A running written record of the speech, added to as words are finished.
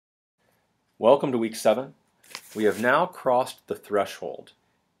Welcome to week 7. We have now crossed the threshold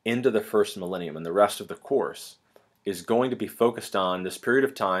into the first millennium, and the rest of the course is going to be focused on this period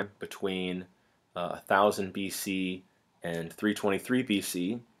of time between 1000 BC and 323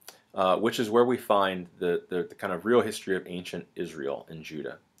 BC, which is where we find the kind of real history of ancient Israel and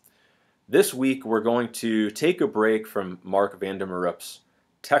Judah. This week we're going to take a break from Mark van der Merup's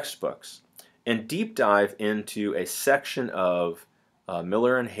textbooks and deep dive into a section of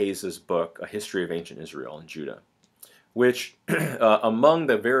Miller and Hayes's book, A History of Ancient Israel and Judah, which among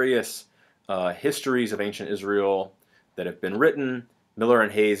the various histories of ancient Israel that have been written, Miller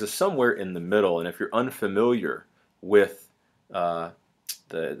and Hayes is somewhere in the middle. And if you're unfamiliar with the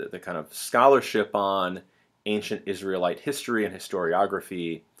kind of scholarship on ancient Israelite history and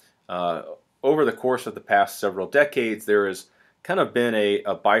historiography, over the course of the past several decades, there has kind of been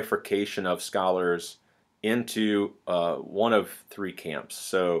a bifurcation of scholars into one of three camps.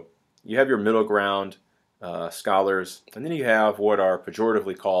 So you have your middle ground scholars, and then you have what are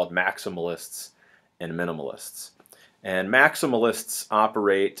pejoratively called maximalists and minimalists. And maximalists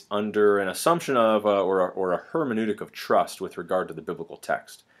operate under an assumption of or a hermeneutic of trust with regard to the biblical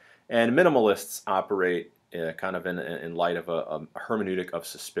text. And minimalists operate kind of in light of a hermeneutic of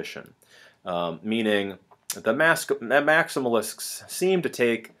suspicion, meaning the maximalists seem to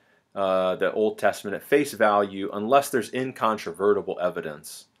take the Old Testament at face value unless there's incontrovertible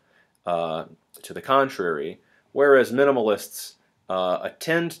evidence to the contrary, whereas minimalists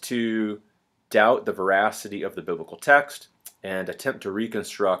tend to doubt the veracity of the biblical text and attempt to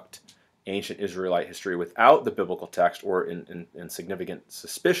reconstruct ancient Israelite history without the biblical text or in significant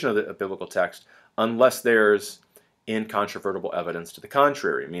suspicion of the biblical text unless there's incontrovertible evidence to the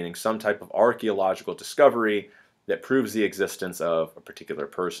contrary, meaning some type of archaeological discovery that proves the existence of a particular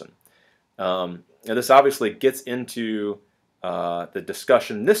person. And this obviously gets into the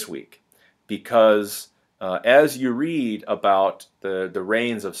discussion this week because as you read about the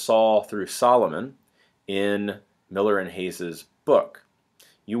reigns of Saul through Solomon in Miller and Hayes's book,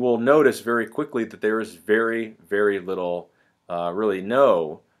 you will notice very quickly that there is very, very little, really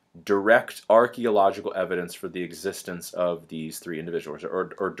no direct archaeological evidence for the existence of these three individuals,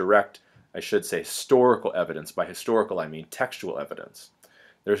 or direct, I should say, historical evidence. By historical, I mean textual evidence.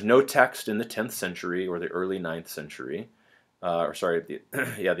 There's no text in the 10th century or the early 9th century, the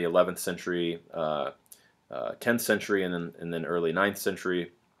 11th century, 10th century, and then early 9th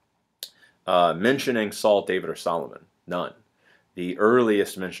century, mentioning Saul, David, or Solomon. None. The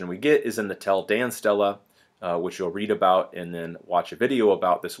earliest mention we get is in the Tel Dan Stela, which you'll read about and then watch a video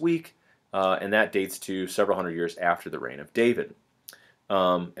about this week, and that dates to several hundred years after the reign of David.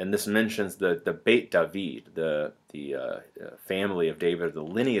 And this mentions the Beit David, the family of David, the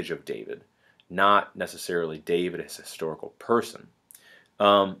lineage of David, not necessarily David as a historical person.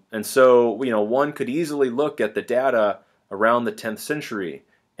 And so, one could easily look at the data around the 10th century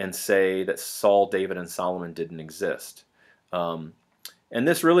and say that Saul, David, and Solomon didn't exist. And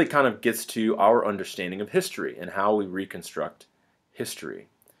this really kind of gets to our understanding of history and how we reconstruct history.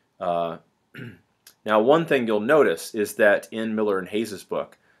 Now, one thing you'll notice is that in Miller and Hayes's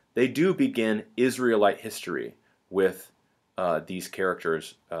book, they do begin Israelite history with these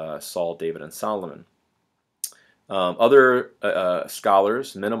characters, Saul, David, and Solomon. Other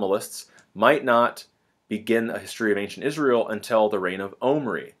scholars, minimalists, might not begin a history of ancient Israel until the reign of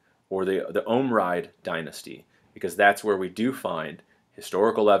Omri, or the Omride dynasty, because that's where we do find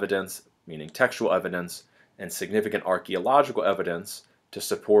historical evidence, meaning textual evidence, and significant archaeological evidence to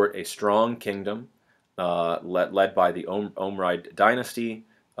support a strong kingdom led by the Omride dynasty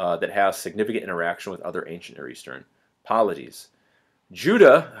that has significant interaction with other ancient Near Eastern polities.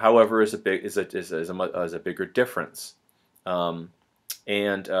 Judah, however, is a bigger difference.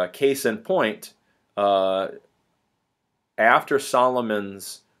 Case in point, after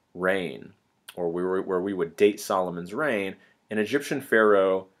Solomon's reign, or where we would date Solomon's reign, an Egyptian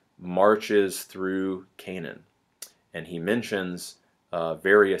pharaoh marches through Canaan, and he mentions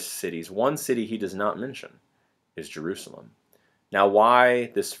various cities. One city he does not mention is Jerusalem. Now,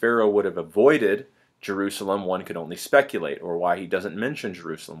 why this pharaoh would have avoided Jerusalem, one can only speculate, or why he doesn't mention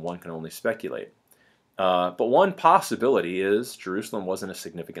Jerusalem, one can only speculate. But one possibility is Jerusalem wasn't a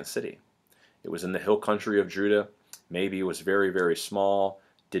significant city. It was in the hill country of Judah. Maybe it was very, very small,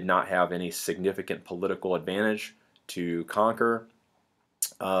 did not have any significant political advantage to conquer,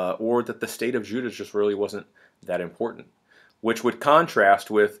 or that the state of Judah just really wasn't that important, which would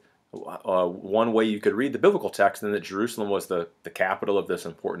contrast with one way you could read the biblical text, and that Jerusalem was the capital of this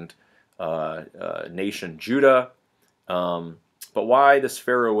important nation, Judah. But why this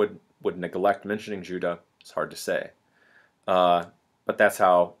pharaoh would neglect mentioning Judah, it's hard to say. But that's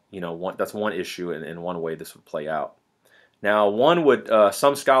how that's one issue and one way this would play out. Now,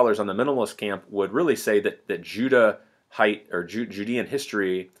 some scholars on the minimalist camp would really say that Judean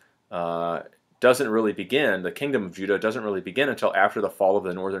history doesn't really begin. The kingdom of Judah doesn't really begin until after the fall of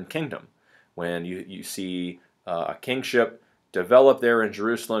the northern kingdom, when you see a kingship develop there in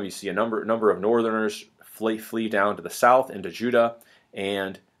Jerusalem. You see a number of northerners flee down to the south into Judah,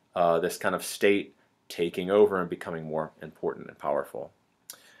 and this kind of state taking over and becoming more important and powerful.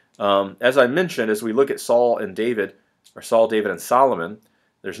 As I mentioned, as we look at Saul, David, and Solomon,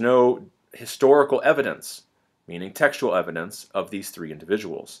 there's no historical evidence, meaning textual evidence, of these three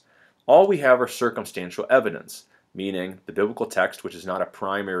individuals. All we have are circumstantial evidence, meaning the biblical text, which is not a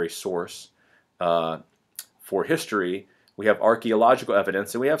primary source for history. We have archaeological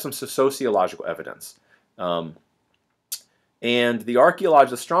evidence, and we have some sociological evidence. And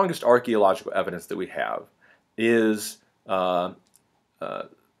the strongest archaeological evidence that we have is a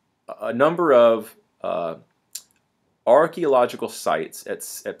number of archaeological sites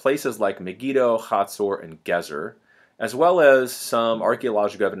at places like Megiddo, Hatzor, and Gezer, as well as some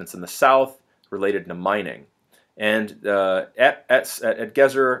archaeological evidence in the south related to mining. And at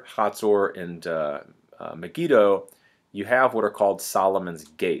Gezer, Hatzor, and Megiddo, you have what are called Solomon's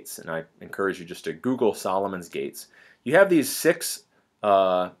Gates. And I encourage you just to Google Solomon's Gates. You have these 6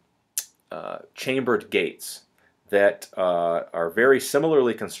 chambered gates that are very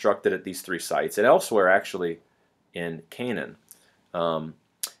similarly constructed at these 3 sites and elsewhere, actually, in Canaan.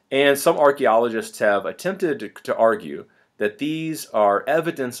 And some archaeologists have attempted to argue that these are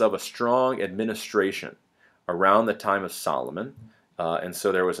evidence of a strong administration around the time of Solomon. And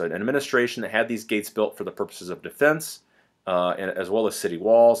so there was an administration that had these gates built for the purposes of defense, and as well as city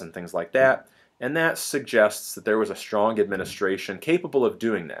walls and things like that. And that suggests that there was a strong administration capable of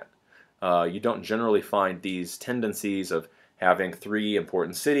doing that. You don't generally find these tendencies of having 3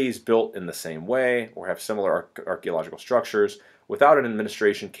 important cities built in the same way or have similar archaeological structures without an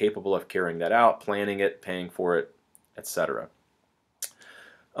administration capable of carrying that out, planning it, paying for it, etc.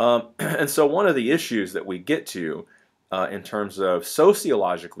 And so one of the issues that we get to in terms of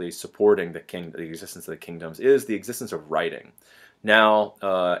sociologically supporting the existence of the kingdoms is the existence of writing. Now,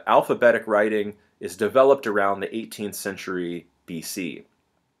 alphabetic writing is developed around the 18th century BC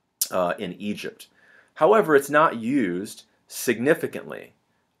in Egypt. However, it's not used significantly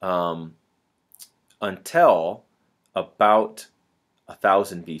until about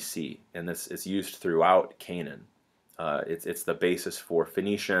 1000 BC, and this is used throughout Canaan. It's the basis for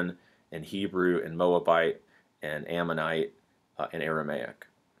Phoenician and Hebrew and Moabite and Ammonite and Aramaic.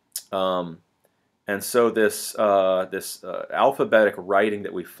 And so this alphabetic writing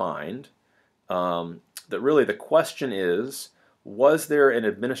that we find, that really the question is, was there an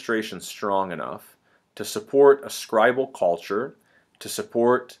administration strong enough to support a scribal culture, to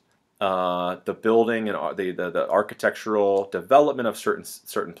support the building and the architectural development of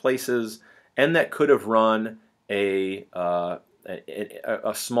certain places, and that could have run a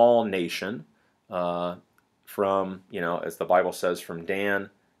small nation from, as the Bible says, from Dan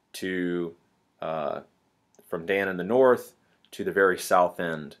in the north to the very south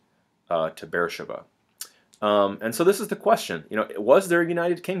end to Beersheba. And so this is the question, was there a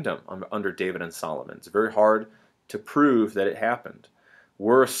united kingdom under David and Solomon? It's very hard to prove that it happened.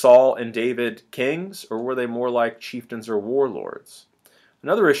 Were Saul and David kings, or were they more like chieftains or warlords?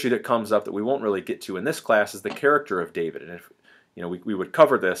 Another issue that comes up that we won't really get to in this class is the character of David. And if we would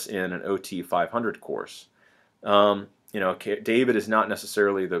cover this in an OT 500 course. David is not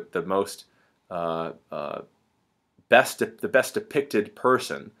necessarily the most best depicted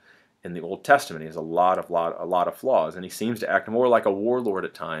person in the Old Testament. He has a lot of flaws, and he seems to act more like a warlord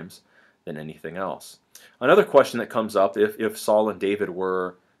at times than anything else. Another question that comes up, if Saul and David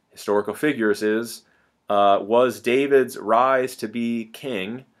were historical figures, is was David's rise to be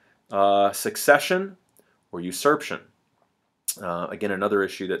king succession or usurpation? Again, another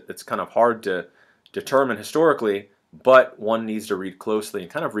issue that's kind of hard to determine historically, but one needs to read closely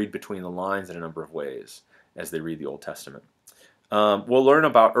and kind of read between the lines in a number of ways as they read the Old Testament. We'll learn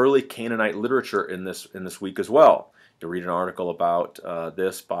about early Canaanite literature in this week as well. You'll read an article about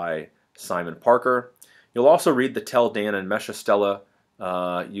this by Simon Parker. You'll also read the Tel Dan and Mesha Stela.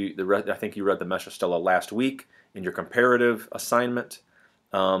 I think you read the Mesha Stela last week in your comparative assignment.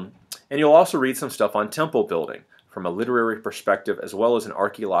 And you'll also read some stuff on temple building from a literary perspective as well as an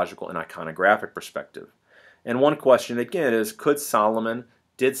archaeological and iconographic perspective. And one question again is, did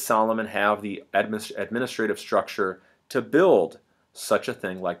Solomon have the administrative structure to build such a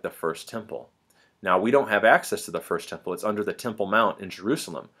thing like the first temple? Now, we don't have access to the first temple. It's under the Temple Mount in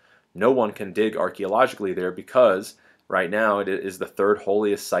Jerusalem. No one can dig archaeologically there because Right now, it is the third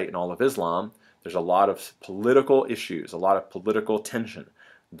holiest site in all of Islam. There's a lot of political issues, a lot of political tension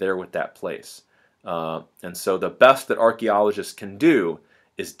there with that place. And so the best that archaeologists can do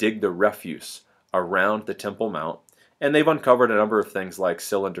is dig the refuse around the Temple Mount. And they've uncovered a number of things like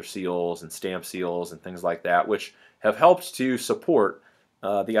cylinder seals and stamp seals and things like that, which have helped to support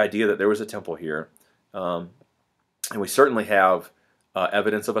the idea that there was a temple here. And we certainly have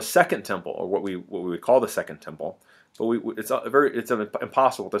evidence of a second temple, or what we would call the second temple. But it's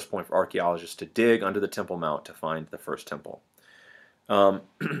impossible at this point for archaeologists to dig under the Temple Mount to find the first temple.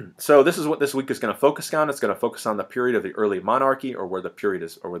 So this is what this week is going to focus on. It's going to focus on the period of the early monarchy, or where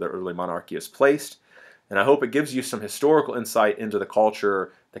the early monarchy is placed. And I hope it gives you some historical insight into the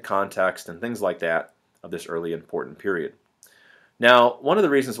culture, the context, and things like that of this early important period. Now, one of the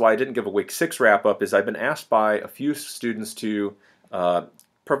reasons why I didn't give a week 6 wrap-up is I've been asked by a few students to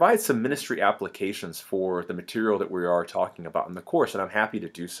provide some ministry applications for the material that we are talking about in the course, and I'm happy to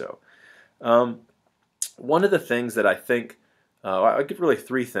do so. One of the things that I think, I'll give really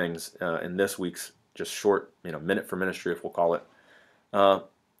 3 things in this week's just short, minute for ministry, if we'll call it,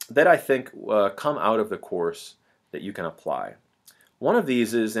 that I think come out of the course that you can apply. One of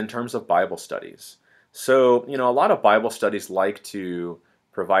these is in terms of Bible studies. So, a lot of Bible studies like to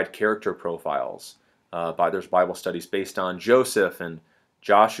provide character profiles. There's Bible studies based on Joseph and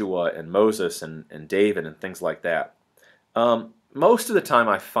Joshua and Moses and David and things like that. Most of the time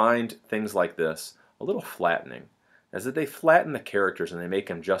I find things like this a little flattening, as that they flatten the characters and they make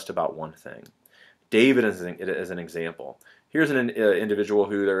them just about one thing. David is an example. Here's an individual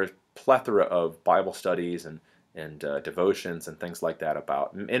who there is a plethora of Bible studies and devotions and things like that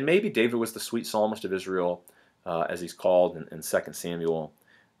about. And maybe David was the sweet psalmist of Israel, as he's called in 2 Samuel.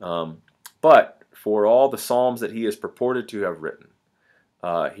 But for all the psalms that he is purported to have written,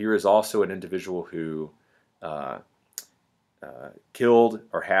 here is also an individual who killed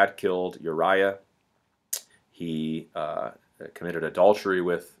or had killed Uriah. He committed adultery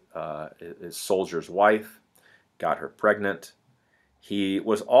with his soldier's wife, got her pregnant. He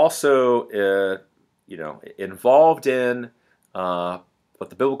was also, involved in, but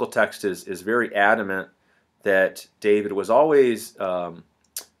the biblical text is very adamant that David was always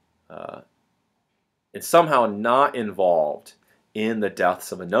somehow not involved in the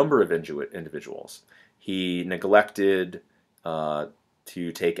deaths of a number of individuals. He neglected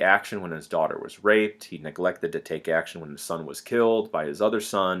to take action when his daughter was raped. He neglected to take action when his son was killed by his other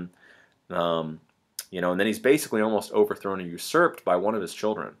son. And then he's basically almost overthrown and usurped by one of his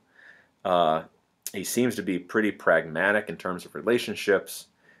children. He seems to be pretty pragmatic in terms of relationships,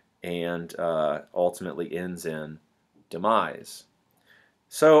 and ultimately ends in demise.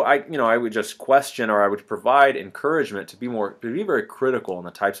 So I would just question, or I would provide encouragement to be very critical in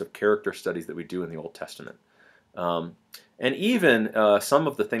the types of character studies that we do in the Old Testament. And even some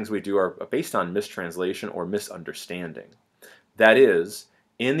of the things we do are based on mistranslation or misunderstanding. That is,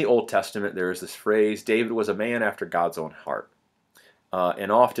 in the Old Testament, there is this phrase, David was a man after God's own heart.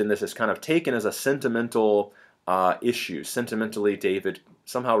 And often this is kind of taken as a sentimental issue. Sentimentally, David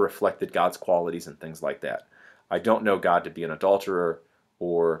somehow reflected God's qualities and things like that. I don't know God to be an adulterer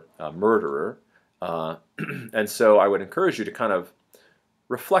or a murderer. And so I would encourage you to kind of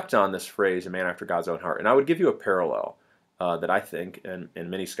reflect on this phrase, a man after God's own heart. And I would give you a parallel that I think, and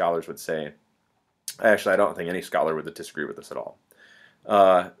many scholars would say, actually I don't think any scholar would disagree with this at all.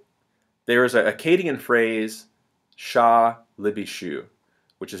 There is a Akkadian phrase, Shah Libi Shu,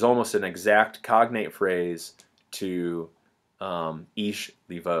 which is almost an exact cognate phrase to Ish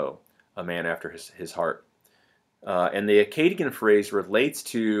Livo, a man after his heart. And the Akkadian phrase relates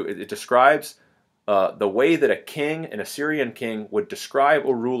to, it describes the way that a king, an Assyrian king, would describe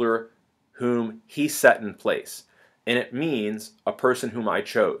a ruler whom he set in place. And it means a person whom I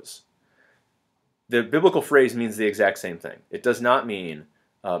chose. The biblical phrase means the exact same thing. It does not mean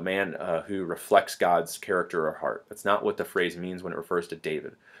a man who reflects God's character or heart. That's not what the phrase means when it refers to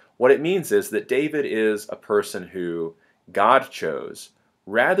David. What it means is that David is a person who God chose,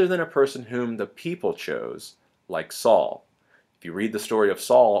 rather than a person whom the people chose, like Saul. If you read the story of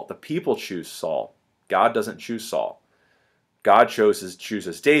Saul, the people choose Saul. God doesn't choose Saul. God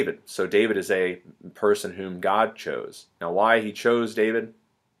chooses David. So David is a person whom God chose. Now, why he chose David,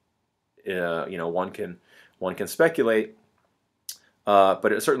 one can speculate,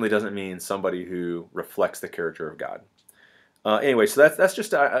 but it certainly doesn't mean somebody who reflects the character of God. Anyway, so that's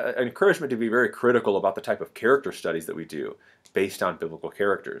just an encouragement to be very critical about the type of character studies that we do based on biblical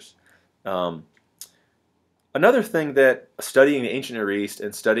characters. Another thing that studying the ancient Near East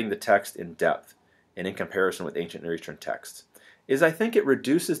and studying the text in depth and in comparison with ancient Near Eastern texts is I think it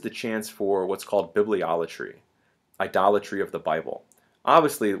reduces the chance for what's called bibliolatry. idolatry of the Bible.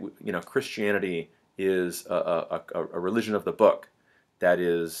 Obviously, Christianity is a religion of the book. That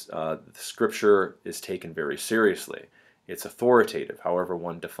is, Scripture is taken very seriously. It's authoritative, however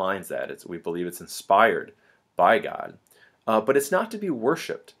one defines that. We believe it's inspired by God. But it's not to be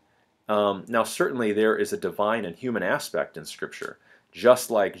worshipped. Now, certainly there is a divine and human aspect in Scripture.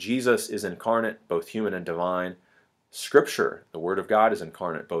 Just like Jesus is incarnate, both human and divine, Scripture, the Word of God, is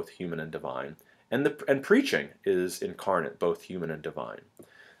incarnate, both human and divine. And preaching is incarnate, both human and divine.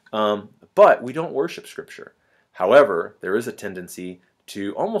 But we don't worship Scripture. However, there is a tendency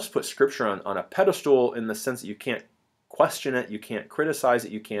to almost put Scripture on a pedestal, in the sense that you can't question it, you can't criticize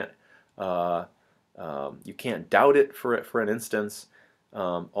it, you can't doubt it for an instance,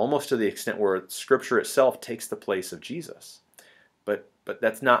 almost to the extent where Scripture itself takes the place of Jesus. But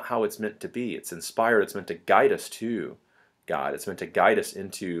that's not how it's meant to be. It's inspired. It's meant to guide us to God. It's meant to guide us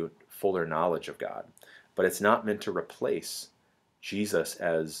into fuller knowledge of God. But it's not meant to replace Jesus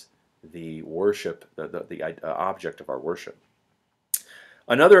as the worship, the object of our worship.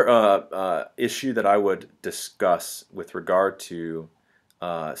 Another issue that I would discuss with regard to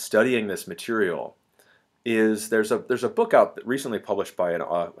studying this material is there's a book out recently published by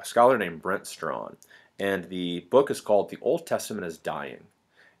a scholar named Brent Strawn, and the book is called "The Old Testament is Dying,"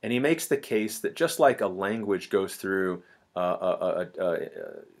 and he makes the case that just like a language goes through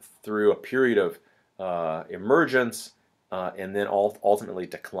through a period of emergence and then ultimately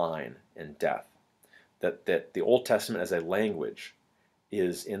decline and death, that the Old Testament as a language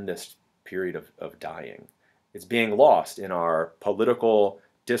is in this period of dying. It's being lost in our political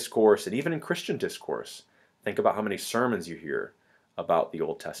discourse and even in Christian discourse. Think about how many sermons you hear about the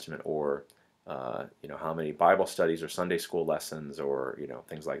Old Testament, or how many Bible studies or Sunday school lessons, or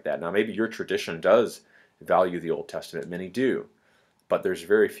things like that. Now, maybe your tradition does value the Old Testament. Many do, but there's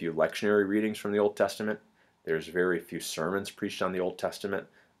very few lectionary readings from the Old Testament. There's very few sermons preached on the Old Testament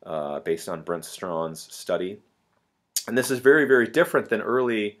based on Brent Strawn's study. And this is very, very different than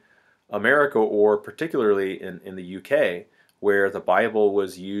early America, or particularly in the UK, where the Bible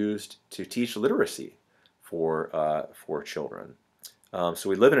was used to teach literacy for children. So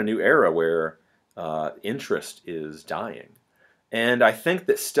we live in a new era where interest is dying. And I think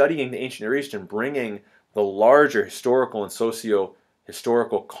that studying the ancient Near East and bringing the larger historical and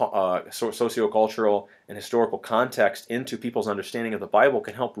sociocultural and historical context into people's understanding of the Bible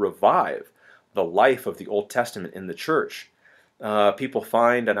can help revive the life of the Old Testament in the church. People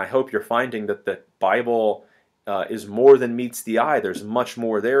find, and I hope you're finding, that the Bible is more than meets the eye. There's much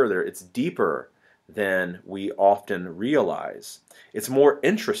more there. It's deeper than we often realize. It's more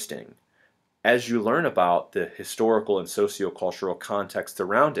interesting as you learn about the historical and sociocultural context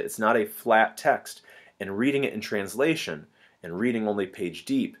around it. It's not a flat text, and reading it in translation and reading only page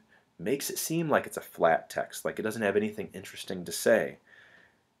deep makes it seem like it's a flat text, like it doesn't have anything interesting to say.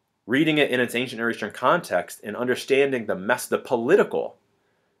 Reading it in its ancient Near Eastern context and understanding the political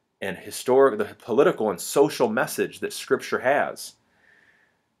and social message that Scripture has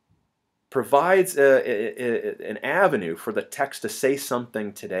provides an avenue for the text to say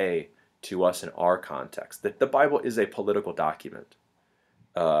something today to us in our context. That the Bible is a political document,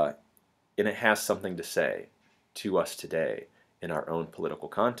 and it has something to say to us today in our own political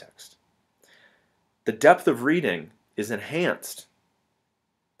context. The depth of reading is enhanced,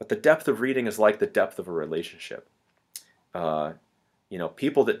 but the depth of reading is like the depth of a relationship.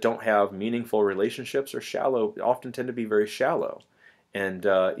 People that don't have meaningful relationships are shallow, often tend to be very shallow. And,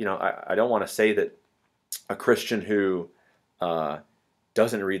 I don't want to say that a Christian who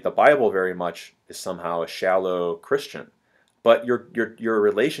doesn't read the Bible very much is somehow a shallow Christian. But your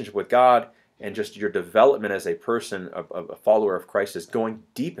relationship with God and just your development as a person, a follower of Christ, is going to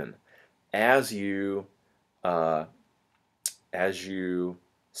deepen as you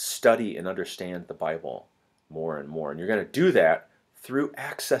study and understand the Bible more and more. And you're going to do that through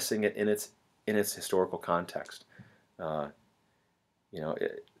accessing it in its historical context. So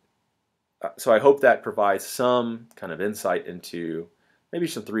I hope that provides some kind of insight into maybe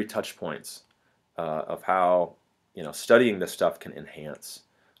some 3 touch points of how studying this stuff can enhance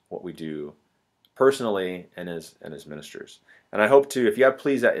what we do personally and as ministers. And I hope to, if you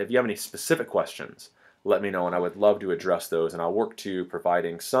have any specific questions, let me know, and I would love to address those, and I'll work to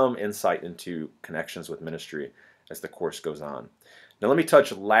providing some insight into connections with ministry as the course goes on. Now let me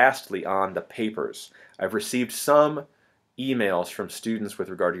touch lastly on the papers. I've received some emails from students with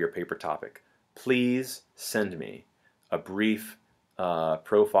regard to your paper topic. Please send me a brief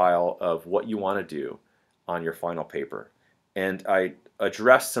profile of what you want to do on your final paper. And I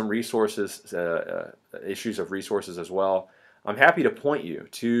addressed some resources, issues of resources as well. I'm happy to point you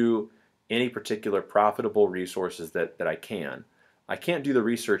to any particular profitable resources that I can. I can't do the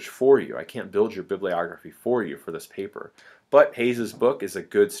research for you. I can't build your bibliography for you for this paper. But Hayes's book is a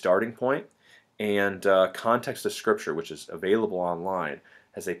good starting point, and Context of Scripture, which is available online,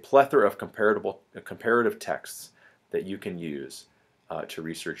 has a plethora of comparative texts that you can use to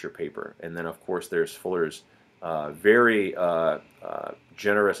research your paper. And then, of course, there's Fuller's very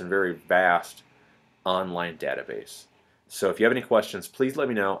generous and very vast online database. So if you have any questions, please let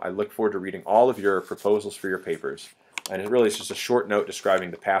me know. I look forward to reading all of your proposals for your papers. And it really is just a short note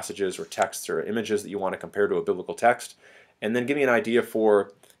describing the passages or texts or images that you want to compare to a biblical text, and then give me an idea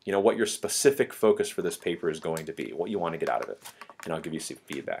for what your specific focus for this paper is going to be, what you want to get out of it, and I'll give you some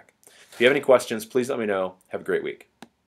feedback. If you have any questions, please let me know. Have a great week.